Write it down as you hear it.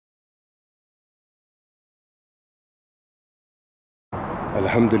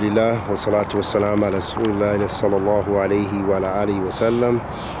Alhamdulillah wa salatu wa salam ala Rasulullah sallallahu alayhi wa alihi wa sallam.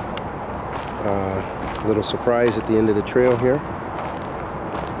 Little surprise at the end of the trail here.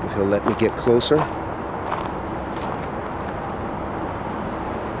 If he'll let me get closer.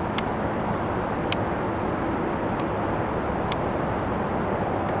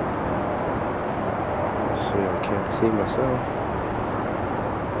 See, I can't see myself.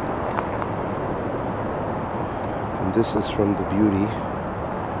 And this is from the beauty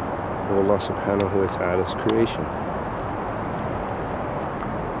of Allah subhanahu wa ta'ala's creation.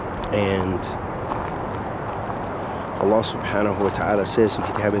 And Allah subhanahu wa ta'ala says in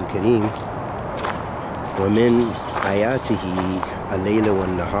Kitab al-Kareem, وَمِنْ آيَاتِهِ اللَّيْلَ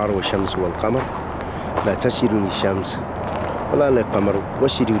وَالنَّهَارُ وَالشَّمْسُ وَالْقَمَرُ لَا تَسْجُدُوا لِلشَّمْسِ وَلَا لِلْقَمَرِ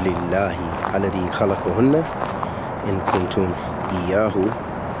وَاسْجُدُوا لِلَّهِ الَّذِي خَلَقَهُنَّ إِن كُنتُمْ إِيَّاهُ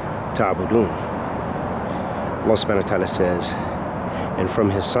تَعْبُدُونَ. Allah subhanahu wa ta'ala says, and from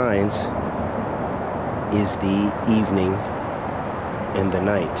his signs is the evening and the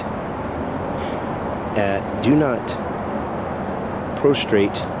night. Do not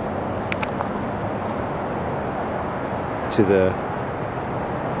prostrate to the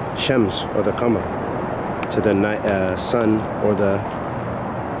Shams or the Qamar, to the sun or the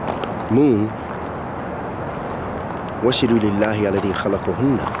moon. وَاسْجُدُوا لِلَّهِ الَّذِي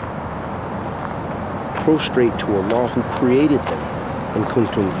خَلَقَهُنَّ. Prostrate to Allah who created them. إِن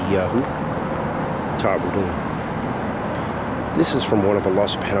كُنتُمْ إِيَّاهُ تَعْبُدُونَ. This is from one of Allah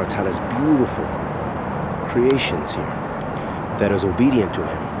subhanahu wa ta'ala's beautiful creations here, that is obedient to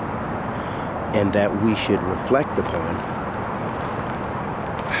him, and that we should reflect upon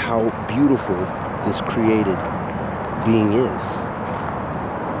how beautiful this created being is,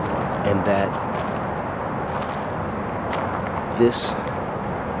 and that this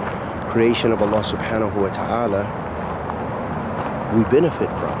creation of Allah subhanahu wa ta'ala we benefit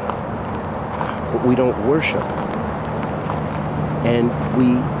from, but we don't worship. And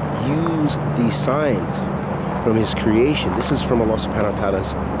we use these signs from his creation. This is from Allah subhanahu wa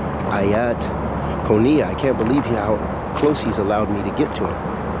ta'ala's ayat koniyah. I can't believe how close he's allowed me to get to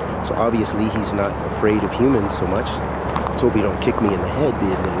him. So obviously he's not afraid of humans so much. Let's hope he don't kick me in the head,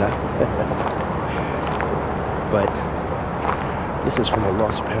 bi'idhnillah. But this is from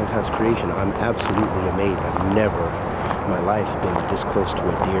Allah subhanahu wa ta'ala's creation. I'm absolutely amazed. I've never in my life been this close to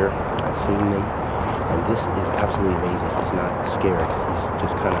a deer. I've seen them. And this is absolutely amazing. He's not scared. He's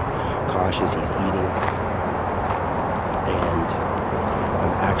just kind of cautious. He's eating. And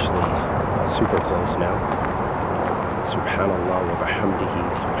I'm actually super close now. Subhanallah wa bihamdihi,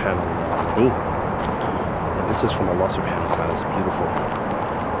 subhanallah al-azim. And this is from Allah subhanahu wa ta'ala's beautiful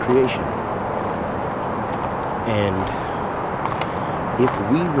creation. And if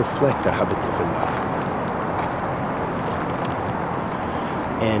we reflect ahabatifillah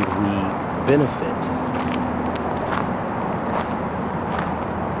and we benefit,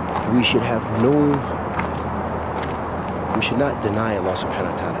 we should not deny Allah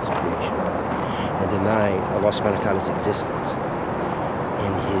subhanahu wa ta'ala's creation and deny Allah subhanahu wa ta'ala's existence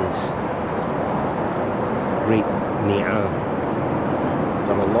and his great ni'am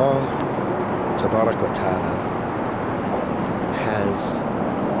that Allah tabarak wa ta'ala has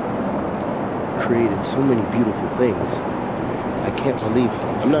created so many beautiful things. I can't believe it.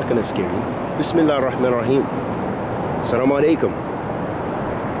 I'm not going to scare you. Bismillah ar-Rahman ar-Rahim. Assalamu alaikum.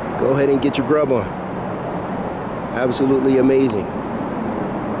 Go ahead and get your grub on. Absolutely amazing.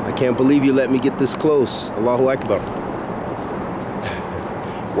 I can't believe you let me get this close. Allahu Akbar.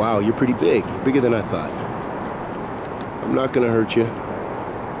 Wow, you're pretty big. You're bigger than I thought. I'm not going to hurt you.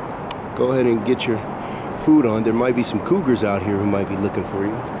 Go ahead and get your food on. There might be some cougars out here who might be looking for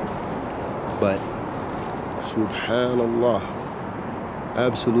you. But, subhanallah.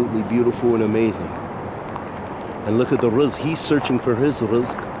 Absolutely beautiful and amazing. And look at the rizq. He's searching for his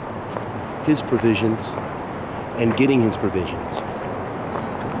rizq, his provisions, and getting his provisions.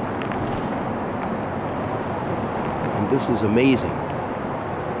 And this is amazing.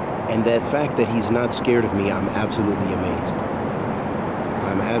 And that fact that he's not scared of me, I'm absolutely amazed.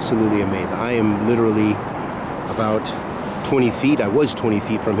 I'm absolutely amazed. I am literally about 20 feet. I was 20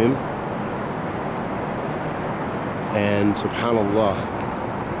 feet from him. And subhanallah,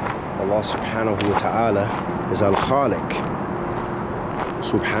 Allah subhanahu wa ta'ala is al-Khaliq.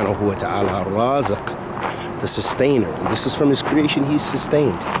 Subhanahu wa ta'ala al-Raziq, the sustainer. And this is from his creation. He's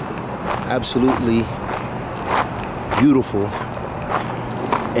sustained. Absolutely beautiful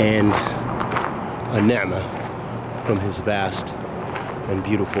and a ni'mah from his vast and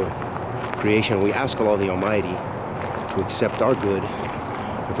beautiful creation. We ask Allah the Almighty to accept our good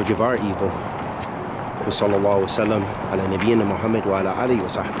and forgive our evil, وصلى الله وسلم على نبينا محمد وعلى آله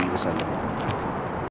وصحبه وسلم.